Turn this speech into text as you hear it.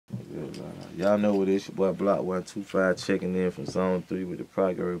Real Lalaa. Y'all know what it is. Your boy Block125 checking in from Zone 3 with the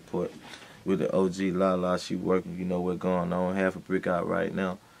progress report. With the OG Lalaa, she working. You know what's going on. Half a brick out right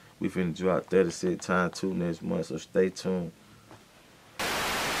now. We finna drop 36 times 2 next month, so stay tuned.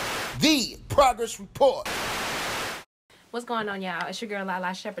 The Progress Report. What's going on, y'all? It's your girl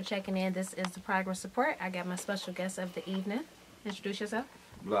Lalaa Shepard checking in. This is the Progress Report. I got my special guest of the evening. Introduce yourself.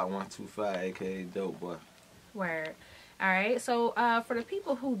 Block125, aka Dope Boy. Word. All right. So for the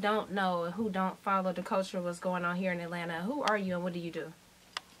people who don't know and who don't follow the culture of what's going on here in Atlanta, who are you and what do you do?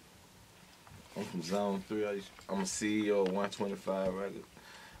 I'm from Zone 3. I'm a CEO of 125 Records.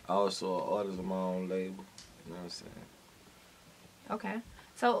 I also an artist of my own label. You know what I'm saying? Okay.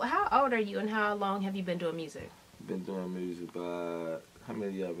 So how old are you and how long have you been doing music? Been doing music by, how many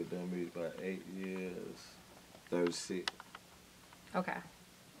of y'all been doing music? About 8 years, 36. Okay.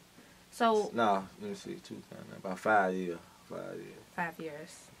 So. Nah, let me see, about 5 years. 5 years. 5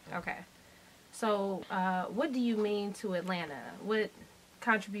 years. Okay. So what do you mean to Atlanta? What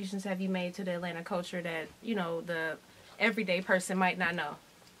contributions have you made to the Atlanta culture that, you know, the everyday person might not know?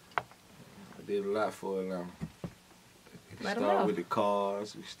 I did a lot for Atlanta. We Let 'em start know. with the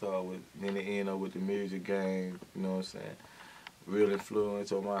cars, we start with, then it end up with the music game, you know what I'm saying? Real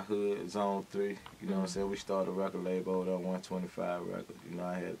influence on my hood, Zone 3, you know what I'm saying? We started a record label over there, 125 Records. You know,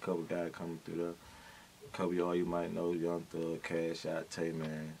 I had a couple guys coming through there. A couple of y'all you might know, Young Thug, Cash Out,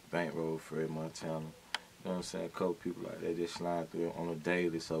 Tay-Man, Bankroll Fresh, Montana. You know what I'm saying? A couple people like that just sliding through on a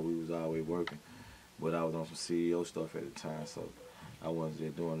daily, so we was always working. But I was on some CEO stuff at the time, so I wasn't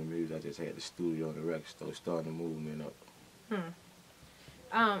just doing the music, I just had the studio and the record store, starting the movement up.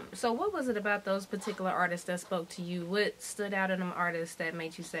 So what was it about those particular artists that spoke to you? What stood out in them artists that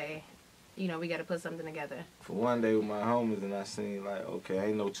made you say, you know, we got to put something together? For one day with my homies, and I seen like, okay, I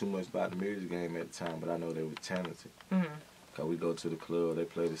ain't know too much about the music game at the time, but I know they were talented. Cause we go to the club, they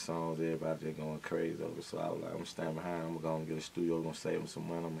play the songs, everybody just going crazy over. So I was like, I'm standing behind, I'm gonna get a studio, I'm gonna save them some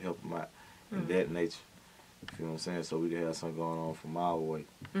money, I'm gonna help them out in that nature. You feel what I'm saying? So we could have something going on from our way.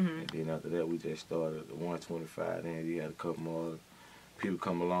 And then after that, we just started the 125. Then you had a couple more other people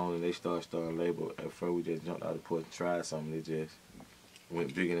come along and they starting label. At first, we just jumped out of the porch and tried something. It just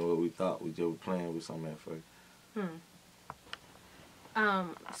went bigger than what we thought. We just were playing with something at first.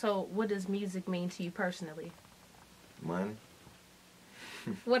 So what does music mean to you personally? Money.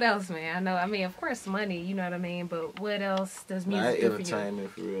 What else, man? I mean, of course, money, you know what I mean, but what else does music do for you?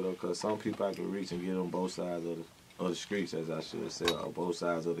 Entertainment for real, though, because some people I can reach and get on both sides of the streets, as I should say, or both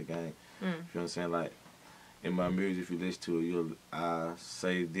sides of the game. You know what I'm saying? Like, in my music, if you listen to it, I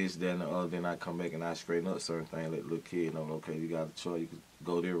say this, that, and the other, then I come back and I straighten up certain things, let the little kid know, okay, you got a choice, you can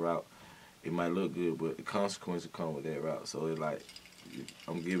go their route. It might look good, but the consequences come with that route. So it's like,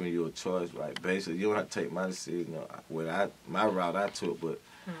 I'm giving you a choice, like basically you don't have to take my decision. My route I took, but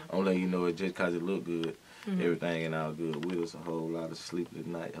I'm letting you know it just cause it look good, everything ain't all good. With us a whole lot of sleepless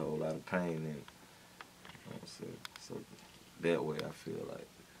night, a whole lot of pain, and you know what I'm saying? So that way I feel like.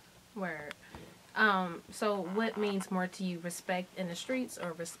 Word. So what means more to you, respect in the streets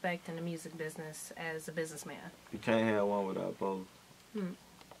or respect in the music business as a businessman? You can't have one without both.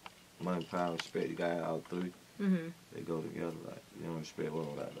 Money, power, respect. You gotta have all three. They go together. Like you don't respect one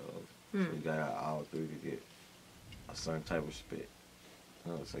without the other. So you gotta have all three to get a certain type of respect.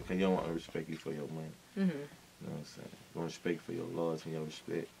 You know what I'm saying? Cause you don't want to respect you for your money. You know what I'm saying? You want to respect you for your loyalty and your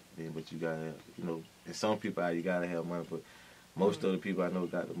respect. Then, but you gotta have, you know, and some people you gotta have money, but most of the people I know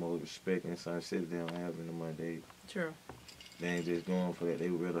got the most respect in some cities they don't have any money. They ain't just going for that.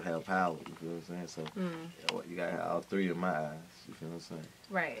 They would rather have power. You feel what I'm saying? So you gotta have all three in my eyes. You feel what I'm saying?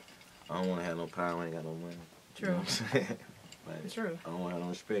 Right. I don't want to have no power. I ain't got no money. True. You know what I'm saying? Like, True. I don't want to have no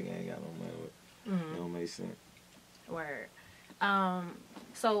respect. I ain't got no money. It don't make sense. Word.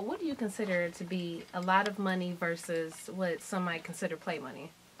 So what do you consider to be a lot of money versus what some might consider play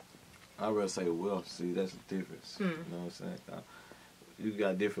money? I'd rather say wealth. See, that's the difference. You know what I'm saying? You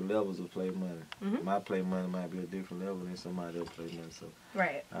got different levels of play money. My play money might be a different level than somebody else play money. So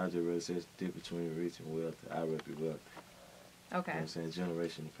right. I'd just rather say it's the difference between rich and wealthy. I'd rather be wealthy. Okay. You know what I'm saying?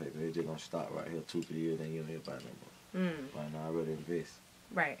 Generational paper. They're just going to stop right here 2-3 years, then you don't hear about it no more. Right now, I'd rather invest.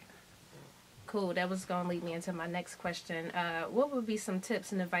 Right. Cool. That was going to lead me into my next question. What would be some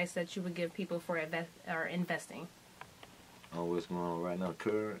tips and advice that you would give people for investing? On what's going on right now,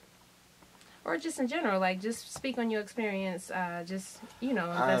 current? Or just in general, like just speak on your experience, just, you know,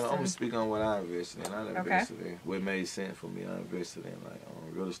 I'm investing. going to speak on what I invested in. I invested in what made sense for me. I invested in like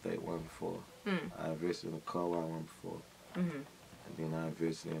real estate one before. I invested in a car one before. And then I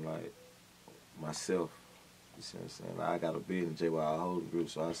invested in like myself. You see what I'm saying? Like, I got a business, JYI Holding Group,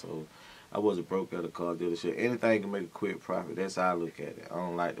 so I sold I wasn't broke at a car dealership. Anything can make a quick profit. That's how I look at it. I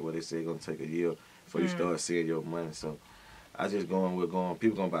don't like the way they say it's gonna take a year before you start seeing your money. So I just going.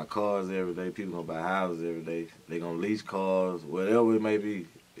 People gonna buy cars every day. People gonna buy houses every day. They gonna lease cars, whatever it may be.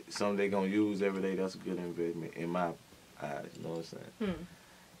 Something they gonna use every day. That's a good investment in my eyes. You know what I'm saying?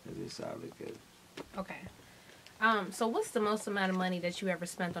 That's just how I look at it. Okay. So what's the most amount of money that you ever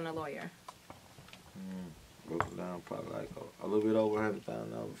spent on a lawyer? Broke it down probably like a little bit over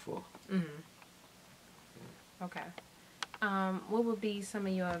 $100,000 before. Okay. What would be some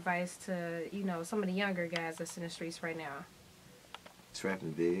of your advice to, you know, some of the younger guys that's in the streets right now?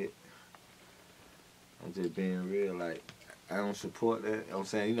 Trappin dead. I'm just being real. Like, I don't support that. You know what I'm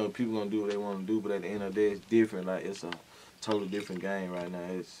saying? You know, people gonna do what they want to do, but at the end of the day, it's different. Like, it's a totally different game right now.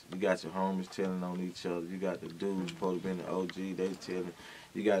 You got your homies telling on each other. You got the dudes supposed to be in the OG, they telling.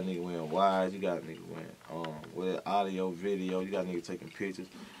 You got niggas wearing wires. You got niggas wearing with audio, video. You got niggas taking pictures.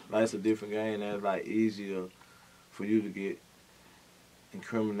 Like, it's a different game. That's like easier for you to get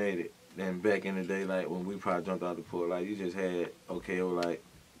incriminated than back in the day. Like when we probably jumped out the pool. Like you just had like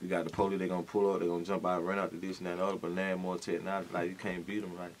you got the police. They gonna pull up. They gonna jump out, run out to this and that and other. But now more technology. Like you can't beat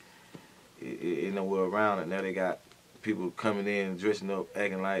them. Like ain't nowhere around it. Now they got people coming in dressing up,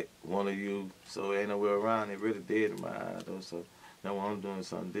 acting like one of you. So ain't nowhere around. It really dead in my eyes though. So now I'm doing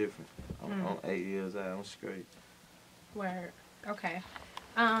something different. I'm 8 years out. I'm straight. Word. Okay.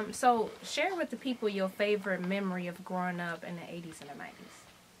 So share with the people your favorite memory of growing up in the 80s and the 90s.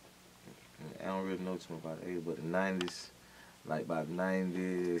 I don't really know too much about the 80s, but the 90s, like by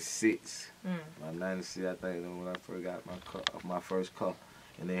 96. By 96, I think when I first got my first car,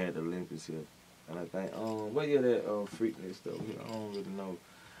 and they had the Olympics here. And I think, what year that Freakness though? I don't really know.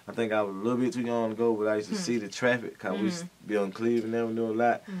 I think I was a little bit too young to go, but I used to see the traffic, cause we used to be on Cleveland Avenue a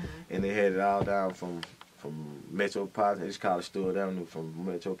lot, and they had it all down from Metropolitan, it's called Stewart Avenue, from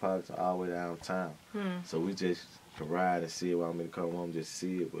Metropolitan all the way downtown. So we just could ride and see it while I'm in the car home, just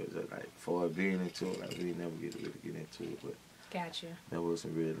see it, but just like for being into it, like we never get to really get into it, but Gotcha. That was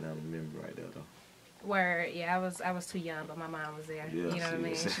some real Atlanta memory right there though. Where yeah, I was too young, but my mom was there. Yeah, you know what I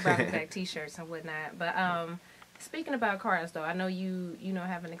mean? She brought me back T-shirts and whatnot. But speaking about cars though, I know you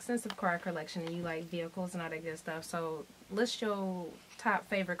have an extensive car collection and you like vehicles and all that good stuff. So list your top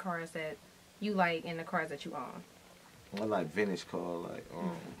favorite cars that you like in the cars that you own. I like vintage cars, like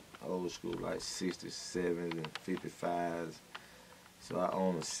old school, like 67s and 55s. So I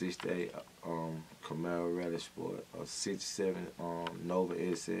own a 68 Camaro Rally Sport, a 67 Nova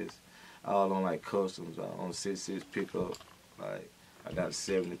SS. All on like customs. I own 66 pickup. Like I got a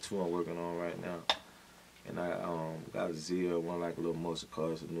 72 I'm working on right now, and I got a Zero, one like a little muscle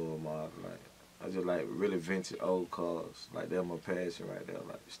car, it's a newer model. Like I just like really vintage old cars. Like they're my passion right there.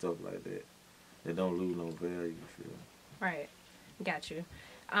 Like stuff like that. They don't lose no value. You feel? Right. Got you.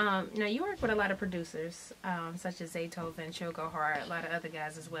 Now you work with a lot of producers, such as Zaytoven, Chill Go Hard, a lot of other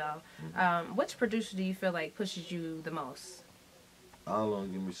guys as well. Which producer do you feel like pushes you the most? All of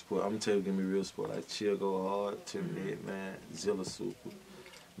them give me support. I'm gonna tell you, give me real support. Like Chill Go Hard, Tim Man, Zilla Super,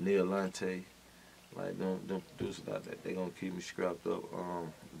 Neil Lante. Like them producers like that, they gonna keep me scrapped up.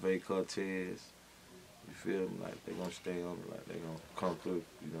 Vay Cortez, you feel me? Like they gonna stay on me. Like they gonna come through.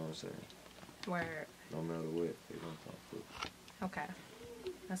 You know what I'm saying? Word. No matter what, they gonna come through. Okay.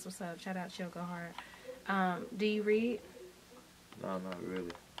 That's what's up. Shout out Chill Go Hard. Do you read? No, not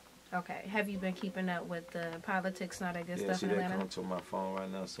really. Okay. Have you been keeping up with the politics and all that good stuff in they Atlanta? come to my phone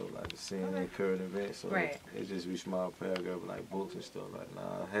right now, so like seeing the current events, so it just be small paragraph like books and stuff. Like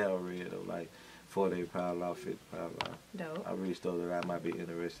I have read of like 40 pound law, 50 pound law. Dope. I read stuff that I might be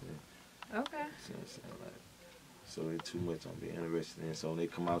interested in. Okay. You know what I'm saying? Like, so ain't too much I'm be interested in. So when they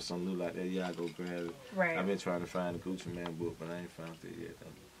come out with something new like that, yeah, I go grab it. Right. I've been trying to find the Gucci Man book, but I ain't found it yet though.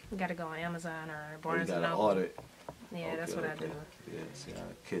 You gotta go on Amazon or Barnes you and gotta Noble. order it. Yeah, that's what I do. Yeah, see, I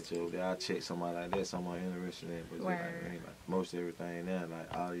catch you over there. I check somebody like that, someone interested in it. But like, most everything now,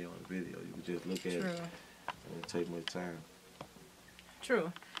 like audio and video, you can just look at it. It don't take much time.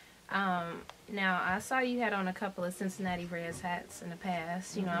 True. Now, I saw you had on a couple of Cincinnati Reds hats in the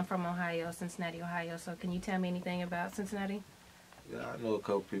past. You know, I'm from Ohio, Cincinnati, Ohio. So can you tell me anything about Cincinnati? Yeah, I know a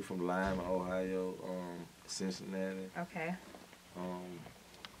couple people from Lima, Ohio, Cincinnati. Okay.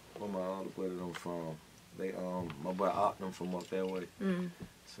 Where my other buddy them from? They my boy Ott them from up that way.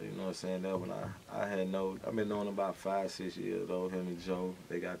 So you know what I'm saying? That when I've been knowing about 5-6 years though. Him and Joe,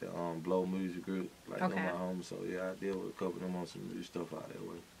 they got the Blow music group, like them my homies. So yeah, I deal with a couple of them on some new stuff out that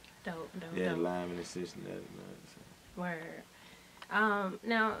way. Dope. Yeah, Lime and Cincinnati. You know what I'm saying? Word.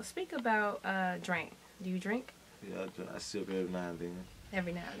 Now speak about drink. Do you drink? Yeah, I sip every now and then.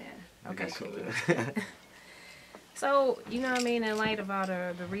 Every now and then. Okay, cool. So, you know what I mean, in light of all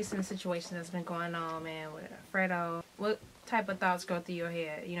the recent situation that's been going on, man, with Fredo, what type of thoughts go through your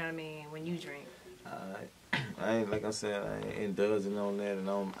head, you know what I mean, when you drink? I ain't, like I said, I ain't indulging on that, and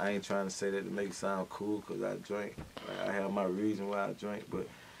I ain't trying to say that to make it sound cool, because I drink. Like, I have my reason why I drink, but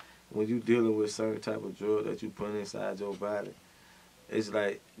when you dealing with certain type of drug that you put inside your body, it's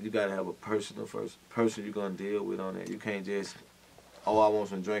like you got to have a person you're going to deal with on that. You can't just, oh, I want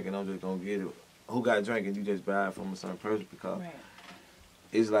some drink and I'm just going to get it. Who got drinking? You just buy it from a certain person, because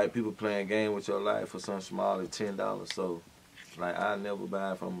it's like people playing a game with your life for something small as $10. So, like, I never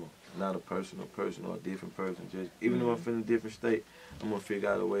buy it from not a person or a different person. Just even if I'm from a different state, I'm gonna figure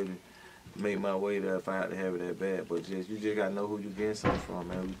out a way to make my way there if I have to have it that bad. But you just gotta know who you getting something from,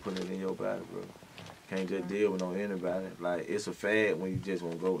 man. You putting it in your body, bro. Can't just deal with no anybody. Like, it's a fad when you just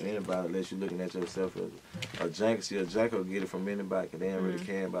won't go with anybody unless you're looking at yourself as a junkie. See, a junkie will get it from anybody because they ain't really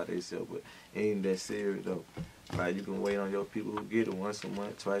caring about themselves. But it ain't that serious, though. Like, you can wait on your people who get it once a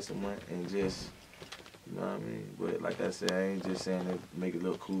month, twice a month, and just, you know what I mean? But like I said, I ain't just saying that to make it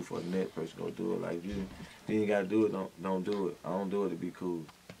look cool for a net person to go do it. Like, if you ain't got to do it, don't do it. I don't do it to be cool.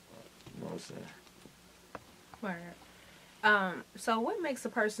 You know what I'm saying? Word. So what makes a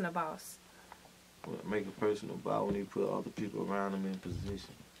person a boss? What make a person a boss when you put other people around them in position.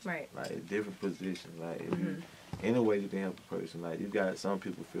 Right. Like, different positions. Like, if you, any way you can help a person. Like, you got, some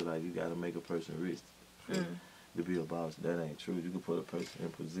people feel like you got to make a person rich to be a boss. That ain't true. You can put a person in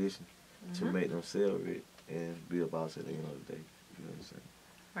position to make themselves rich and be a boss at the end of the day. You know what I'm saying?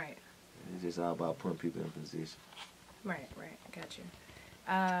 Right. It's just all about putting people in position. Right. Got you.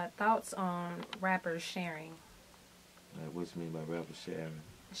 Thoughts on rappers sharing? Like, what you mean by rappers sharing?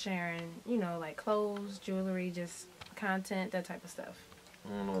 Sharing, you know, like clothes, jewelry, just content, that type of stuff.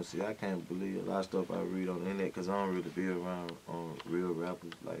 I don't know. See, I can't believe a lot of stuff I read on the internet because I don't really be around real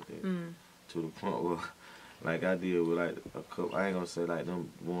rappers like that. To the point where, like, I deal with, like, a couple, I ain't gonna say, like,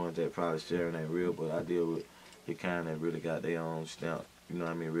 them ones that probably sharing ain't real, but I deal with the kind that really got their own stamp. You know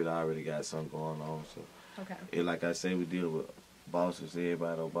what I mean? Really already got something going on. So, it, like I say, we deal with bosses,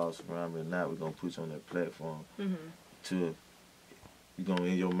 everybody or boss around me. Now we're gonna put you on that platform to, you gonna,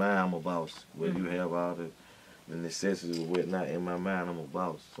 in your mind, I'm a boss. Where you have all the necessities and whatnot, in my mind, I'm a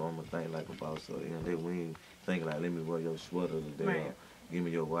boss. So I'm gonna think like a boss. So, you know, they, we ain't thinking like, let me wear your sweater today, or give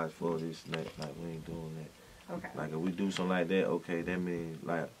me your watch for this and that. Like, we ain't doing that. Okay. Like, if we do something like that, okay, that means,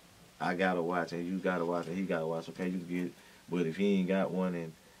 like, I got to watch and you got to watch and he got to watch. Okay, you can get it. But if he ain't got one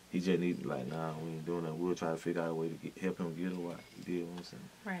and he just need to, like, nah, we ain't doing that. We'll try to figure out a way to help him get a watch. You get what I'm saying?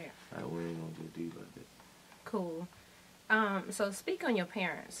 Right. Like, we ain't going to do deals like that. Cool. So speak on your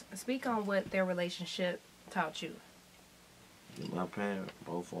parents. Speak on what their relationship taught you. Yeah, my parents,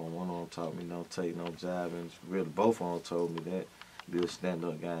 both of them, one of them taught me no take, no job, and really both of them told me that. Be a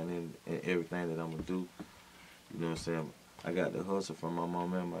stand-up guy in everything that I'm going to do. You know what I'm saying? I got the hustle from my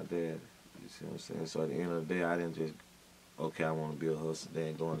mom and my dad. You see what I'm saying? So at the end of the day, I didn't just, okay, I want to be a hustler,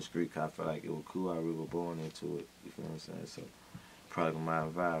 then go on the street, cause I felt like it was cool. I really was born into it. You feel what I'm saying? So, product of my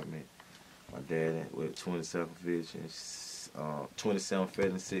environment. My dad with 27 convictions, 27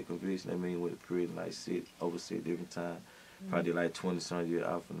 felony sick convictions. That means with the prison, like over 6 different times. Probably like 20-some years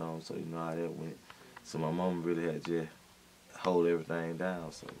off and on, so you know how that went. So my mom really had to just hold everything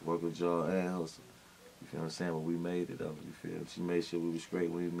down. So work a job and hustle. You feel what I'm saying? But we made it though. You feel? She made sure we was straight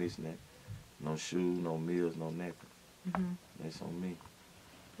when we were missing that. No shoes, no meals, no nothing. That's on me.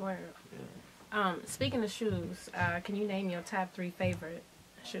 Word. Yeah. Speaking of shoes, can you name your top 3 favorite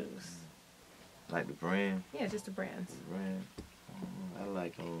shoes? Like the brand? Yeah, just the brands. The brand. I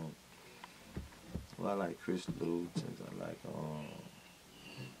like well, I like Chris Louboutins. I like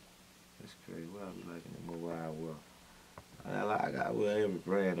that's crazy. What I be liking in my wild world. I got well every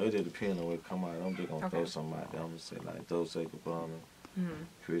brand. It just depends on what come out. I'm just gonna throw something out there. I'm gonna say like Dolce & Gabbana,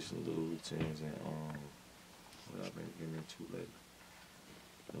 Chris Louboutins, and what I've been getting into lately.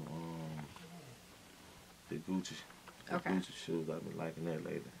 The Gucci. Gucci shoes, I've been liking that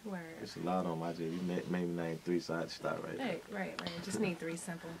lately. Word. It's a lot of them. I just maybe name 3, so I had to start right there. Right. Just need 3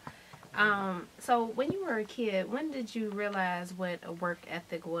 simple. So when you were a kid, when did you realize what a work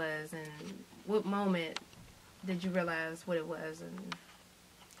ethic was, and what moment did you realize what it was, and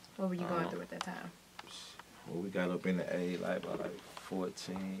what were you going through at that time? When we got up in the age, like about like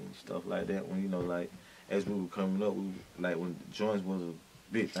 14, stuff like that, when, you know, like, as we were coming up, like when joints was a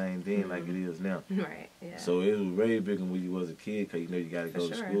big thing then, like it is now. Right, yeah. So it was way bigger when you was a kid, because you know you got to go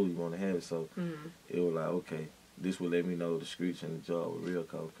to school, you want to have it. So it was like, okay, this would let me know the streets and the job were real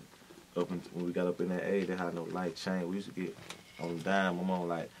cold. When we got up in that age, they had no light chain. We used to get on the dime. My mom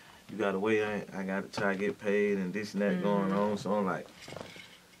like, you got to wait, I got to try to get paid and this and that going on. So I'm like,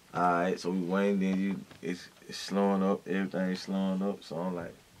 Alright, so we waiting, then it's slowing up, everything's slowing up, so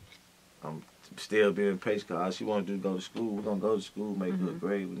I'm still being patient, cause all she wanna do is go to school. We're gonna go to school, make good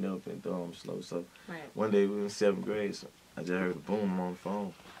grades. We never been doing slow. So one day we was in 7th grade, so I just heard a boom on the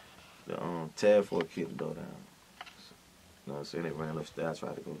phone. The tab for a kid to go down. So, you know what I'm saying? They ran upstairs,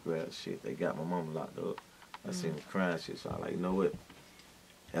 tried to go grab the shit. They got my mama locked up. I seen them crying shit, so I like, you know what?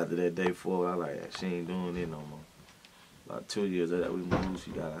 After that day forward, I like, she ain't doing it no more. About 2 years after we moved,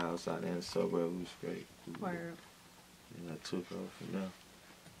 she got a house out there in the suburb. We was straight. Word. And I took her from there.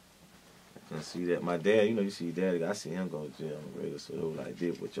 I couldn't see that. My dad, you know, you see daddy, I see him go to jail on the regular, so it was like,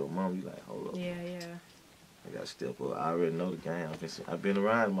 did with your mom, you like, hold up. Yeah. I got to step up. I already know the game. I've been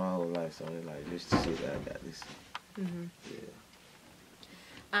around my whole life, so it's like, this shit that I got this.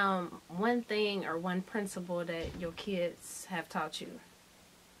 Yeah. One thing or one principle that your kids have taught you?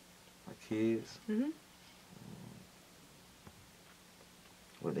 My kids?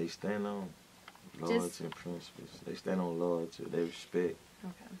 What they stand on? Loyalty and principles. They stand on loyalty. They respect.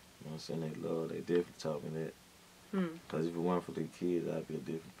 Okay. You know what I'm saying? They love. They definitely taught me that. Because if it weren't for the kids, I'd be a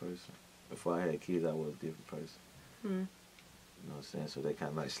different person. Before I had kids, I was a different person. You know what I'm saying? So they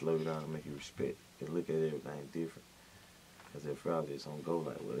kind of like slow you down and make you respect and look at everything different. Because if I just don't go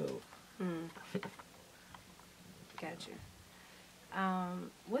like whatever. Got you.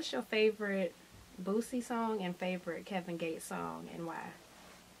 What's your favorite Boosie song and favorite Kevin Gates song, and why?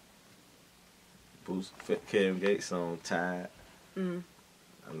 Kevin Gates song, Tired. I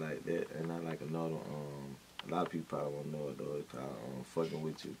like that. And I like another one. A lot of people probably won't know it though. It's called Fucking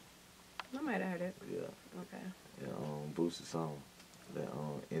With You. I might have heard it. Yeah. Okay. Yeah, Boosie song. That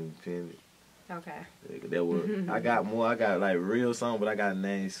Independent. Okay. That was, I got like real song, but I got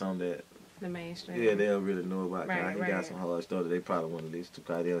named some that the mainstream. Yeah, they'll really know about. Right, He got some hard stuff that they probably want to listen to,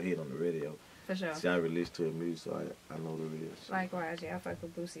 because they'll hit on the radio. For sure. See, I really listen to the music, so I know the real shit. Likewise, yeah, I fuck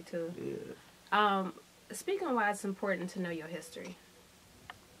with Boosie too. Yeah. Speaking of why it's important to know your history.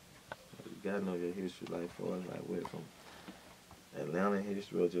 You gotta know your history, like for us, like where from Atlanta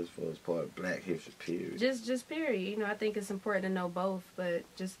history, or just for as part of Black history, period. Just period. You know, I think it's important to know both, but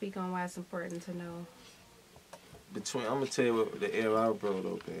just speak on why it's important to know. I'm gonna tell you what the era I brought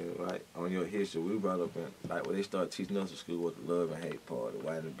up in, right? On your history, we brought up in, like, when they started teaching us in school what the love and hate part, the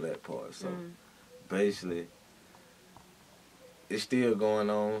white and black part. So, basically, it's still going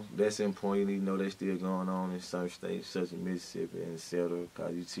on. That's important. You need to know that's still going on in certain states, such as Mississippi and etc.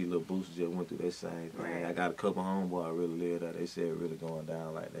 Because you see little boosters just went through that same thing. Right. I got a couple homeboys I really live there. They said it really going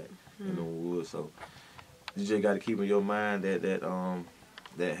down like that in the woods. So, you just got to keep in your mind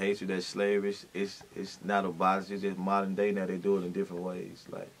that hatred, that slavery, it's not abolished. It's just modern day now. They do it in different ways.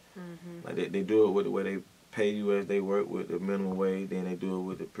 Like, like they do it with the way they pay you as they work with the minimum wage. Then they do it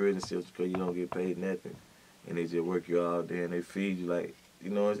with the prison system because you don't get paid nothing, and they just work you all day and they feed you. Like,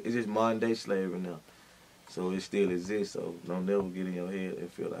 you know, it's just modern day slavery now. So it still exists. So don't never get in your head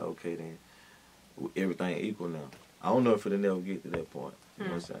and feel like, okay, then everything equal now. I don't know if it'll never get to that point. You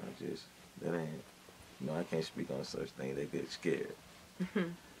know what I'm saying? That ain't. You know, I can't speak on such things. They get scared.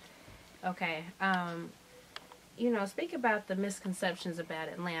 Okay. You know, speak about the misconceptions about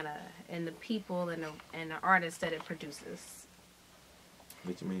Atlanta and the people and the artists that it produces.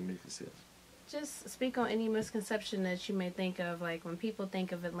 What you mean misconceptions? Just speak on any misconception that you may think of, like when people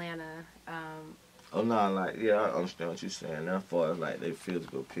think of Atlanta. Oh no, like, yeah, I understand what you're saying. As far as like their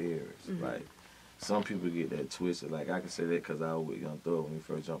physical appearance, like some people get that twisted. Like I can say that because I was with Young Thug when we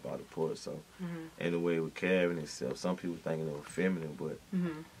first jumped out of the port. So, and the way it was carrying itself, some people thinking it was feminine, but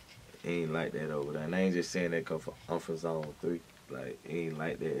it ain't like that over there. And I ain't just saying that because I'm from Zone 3. Like, it ain't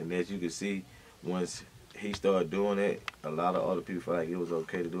like that. And as you can see, once he started doing it, a lot of other people felt like it was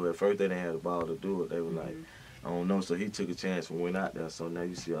okay to do it. At first, they didn't have the ball to do it. They were like, I don't know. So he took a chance and went out there. So now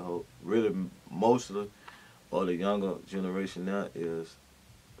you see a whole, really most of the younger generation now is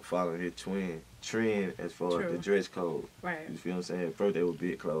following his trend as far as the dress code. Right. You feel what I'm saying? At first they were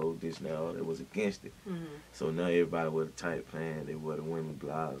big clothes, this now they was against it. So now everybody with a tight pant, they wear the women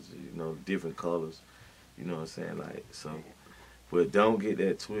blouses, you know, different colors. You know what I'm saying? Like, so, but don't get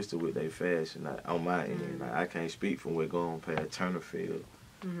that twisted with their fashion. Like, on my end, like, I can't speak from where going past Turnerfield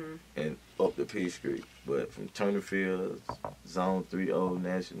and up the P Street, but from Turnerfield, Zone 3, Old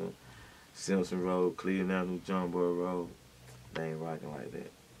National, Simpson Road, Cleveland Avenue, John Boy Road, they ain't rocking like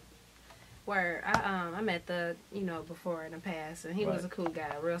that. Where I met the, you know, before in the past, and he was a cool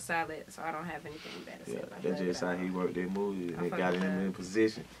guy, real solid, so I don't have anything bad to say about that. That's just how he worked that movie, and it got him in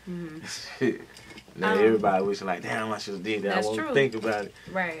position. Now everybody wishing like, damn, I should have did that. I won't think about it.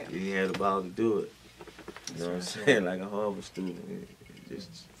 Right. He had the ball to do it. You know what I'm saying? Like a Harvard student, it just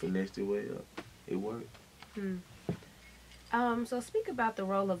finessed the way up. It worked. So speak about the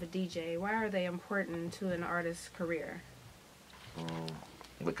role of a DJ. Why are they important to an artist's career?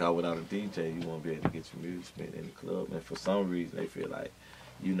 Because without a DJ, you won't be able to get your music spent in the club. And for some reason, they feel like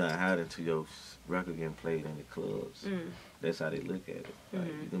you're not hot until your record getting played in the clubs. That's how they look at it. Like,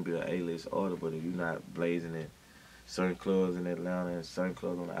 you can be an A-list artist, but if you're not blazing in certain clubs in Atlanta and certain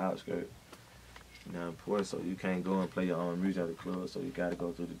clubs on the outskirts, you're not important. So you can't go and play your own music at the club, so you got to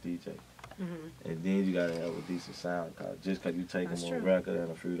go through the DJ. And then you got to have a decent sound. Cause just because you take them on a record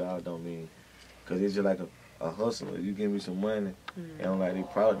and a few dollars don't mean, because it's just like a hustler. You give me some money, and I'm like, they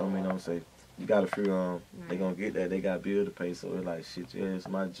product don't mean, I'm say, you got a few they gonna get that, they got bill to pay, so it's like, shit, yeah, it's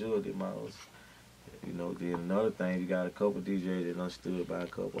my jewelry, my, you know. Then another thing, you got a couple DJs that done stood by a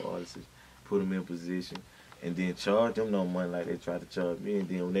couple artists, put them in position, and then charge them no money like they tried to charge me, and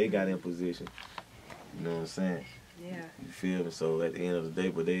then when they got in position, you know what I'm saying? Yeah. You feel me? So at the end of the day,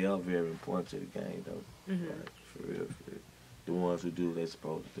 but they are very important to the game, though. Like, for real, for real. The ones who do what they're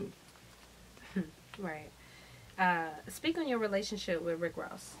supposed to do. Right. Speak on your relationship with Rick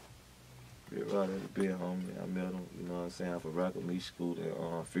Ross. Rick Ross is a big homie. I met him, you know what I'm saying, for record me school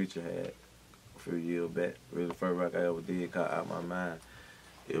that Future had a few years back. Really the first record I ever did called Out My Mind.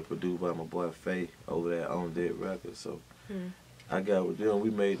 It was produced by my boy Faye over there on Dead Records. So I got with them, we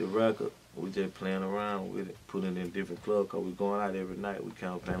made the record. We just playing around with it, putting it in different clubs, because we going out every night. We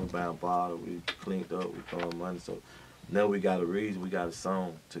campaign, we buying bottles, we cleaned up, we throwing money. So now we got a reason, we got a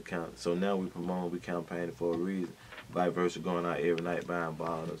song to count. So now we promoting, we campaigning for a reason. Vice versa, going out every night buying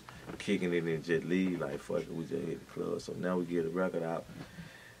bottles, kicking it and just leave like fuck it, we just hit the club. So now we get a record out.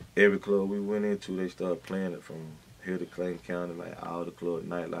 Every club we went into, they started playing it from here to Clayton County, like all the clubs,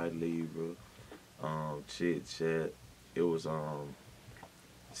 Nightlight, Libra, Chit Chat. It was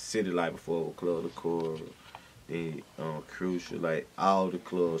City Light before Club the Core, then Crucial, like all the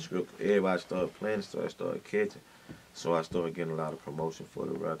clubs, everybody started playing, so I started catching. So I started getting a lot of promotion for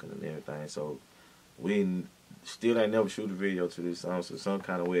the record and everything. So we still ain't never shoot a video to this song, so some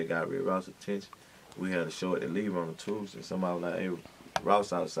kind of way it got Rick Ross' attention. We had a show at the Libra on the Tuesday. Somebody was like, hey,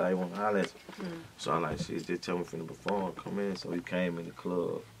 Ross outside, he want to holler at you. So I'm like, shit, just tell me from the perform, come in. So he came in the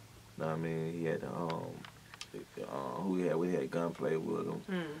club. You know what I mean? He had the we had Gunplay with him.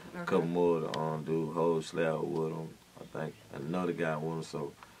 A couple more to do Whole Slab with him. I think another guy with him.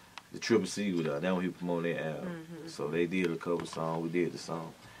 So the Triple C was there. That when he promoted their album. So they did a couple songs. We did the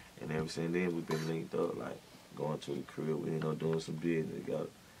song, and ever since then we've been linked up, like going to the crib. We ended up doing some business together.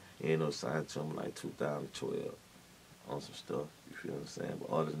 Ended up signing to him like 2012 on some stuff. You feel what I'm saying?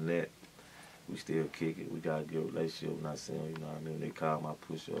 But other than that, we still kick it. We got a good relationship. When I see him, you know what I mean? They call my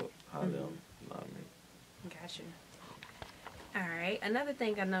push up, holler at them, you know what I mean? Gotcha. All right. Another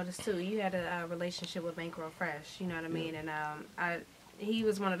thing I noticed too, you had a relationship with Bankroll Fresh. You know what I mean? And he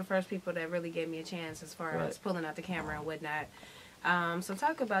was one of the first people that really gave me a chance as far as pulling out the camera and whatnot. So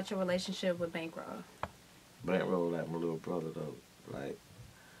talk about your relationship with Bankroll. Bankroll like my little brother though. Like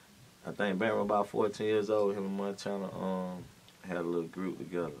I think Bankroll about 14 years old. Him and Montana had a little group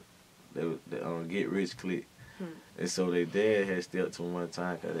together. They Get Rich Click. And so their dad had stepped to him one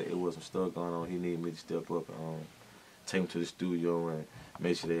time because it was some stuff going on. He needed me to step up and take him to the studio and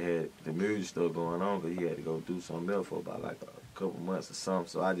make sure they had the music stuff going on, but he had to go do something else for about like a couple months or something.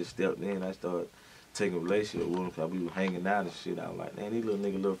 So I just stepped in. I started taking a relationship with him because we were hanging out and shit. I was like, man, these little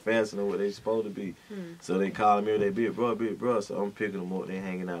niggas a little faster than what they supposed to be. So they call me, they big bro. So I'm picking them up. They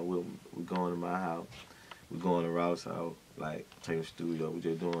hanging out with them. We going to my house. We going to Ross' house, like taking the studio. We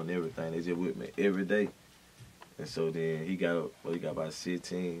just doing everything. They just with me every day. And so then he got up, he got about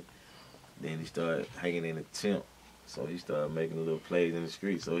 16. Then he started hanging in the temp. So he started making little plays in the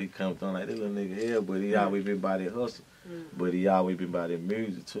street. So he comes on like, this little nigga here, but he always been by that hustle. But he always been by that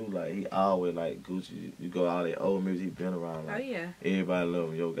music too. Like he always like Gucci. You go all that old music he been around. Like, everybody love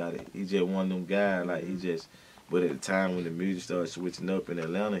him. Yo, got it. He just one of them guys. Like he just. But at the time when the music started switching up in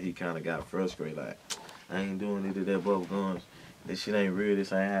Atlanta, he kind of got frustrated. Like I ain't doing either that bubble guns. This shit ain't real.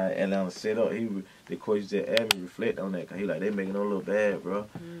 This ain't how Atlanta set up. The coach just had me reflect on that. Cause he like, they making no little bad, bro.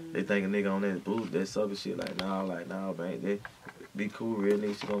 They think a nigga on that booth, that sucker shit. Like, nah, man. They be cool, real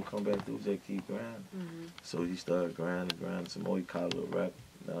nigga. She gonna come back through, just keep grinding. So he started grinding some more. He called a little rap.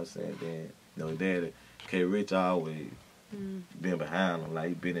 You know what I'm saying? Then, you know, Daddy, K. Rich always been behind him. Like,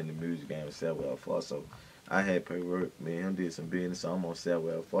 he been in the music game and sell well for. So I had pay work. Me and him did some business. So I'm on sell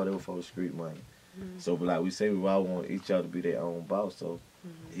well for. They were for street money. So, but like we say, we all want each other to be their own boss. So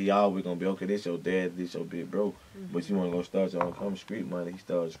he always gonna be, okay, this your dad, this your big bro. But you wanna go start your own company, street money. He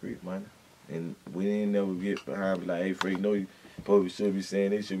started street money. And we didn't never get behind, be like, hey, freak, no, you probably should be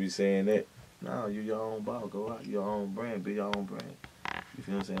saying this, should be saying that. No, you your own boss. Go out, your own brand, be your own brand. You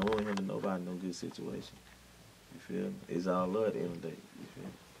feel what I'm saying? We don't handle nobody no good situation. You feel me? It's all love at the end of the day. You feel me?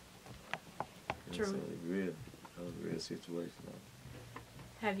 True. It's real. That was a real situation.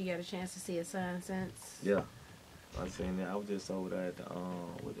 Though. Have you got a chance to see his son since? Yeah. I seen that. I was just over there at the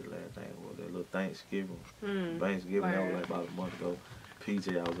what the last thing was, that little Thanksgiving. Thanksgiving, that was like about a month ago.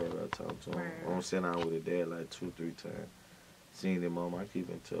 PJ, I was over there talking to him. I'm sitting down with his dad like 2 or 3 times. Seeing them mom, I keep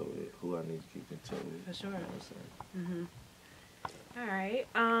in touch with who I need to keep in touch with. For sure. You know what I'm saying? All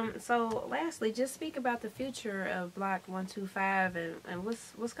right. So lastly, just speak about the future of Block125 and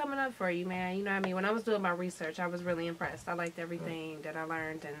what's coming up for you, man. You know what I mean? When I was doing my research, I was really impressed. I liked everything that I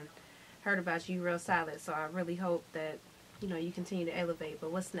learned and heard about you. Real solid. So I really hope that, you know, you continue to elevate.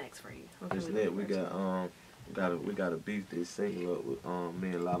 But what's next for you? What's next? We got a beef this single up with me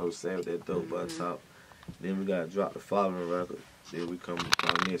and Lalaa Savage, that dope by top. Then we got to drop the following record. Then we come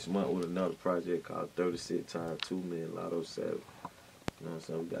next month with another project called 36 times 2 million Lalaa Savage. You know what I'm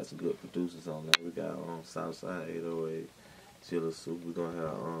saying? We got some good producers on there. We got Southside 808, Chiller Soup. We're going to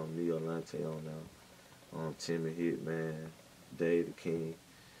have Neo Lante on there. Timmy Hitman, Dave the King.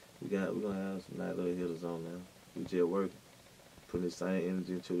 We're going to have some nice little hitters on there. We just working. Putting the same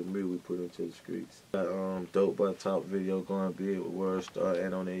energy into the music we put into the streets. Got Dope by Top video going big with Word Star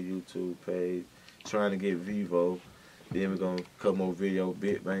and on their YouTube page. Trying to get Vivo. Then we're going to come more video,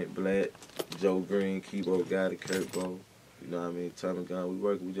 Big Bank Black, Joe Green, keyboard guy, the Kurt Bro. You know what I mean? Tommy Gun, we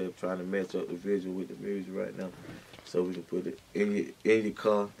working. We just trying to match up the visual with the music right now. So we can put it in your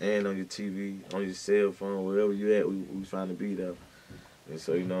car and on your TV, on your cell phone, wherever you at, we trying to be there. And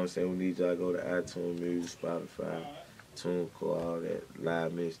so, you know what I'm saying? We need y'all to go to iTunes Music, Spotify, TuneCore, all that,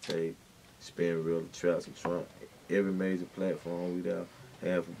 Live Mixtape, Spin Reel, Traps and Trump. Every major platform we there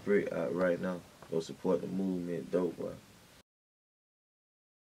have a brick out right now. Go support the movement, Dope Boy.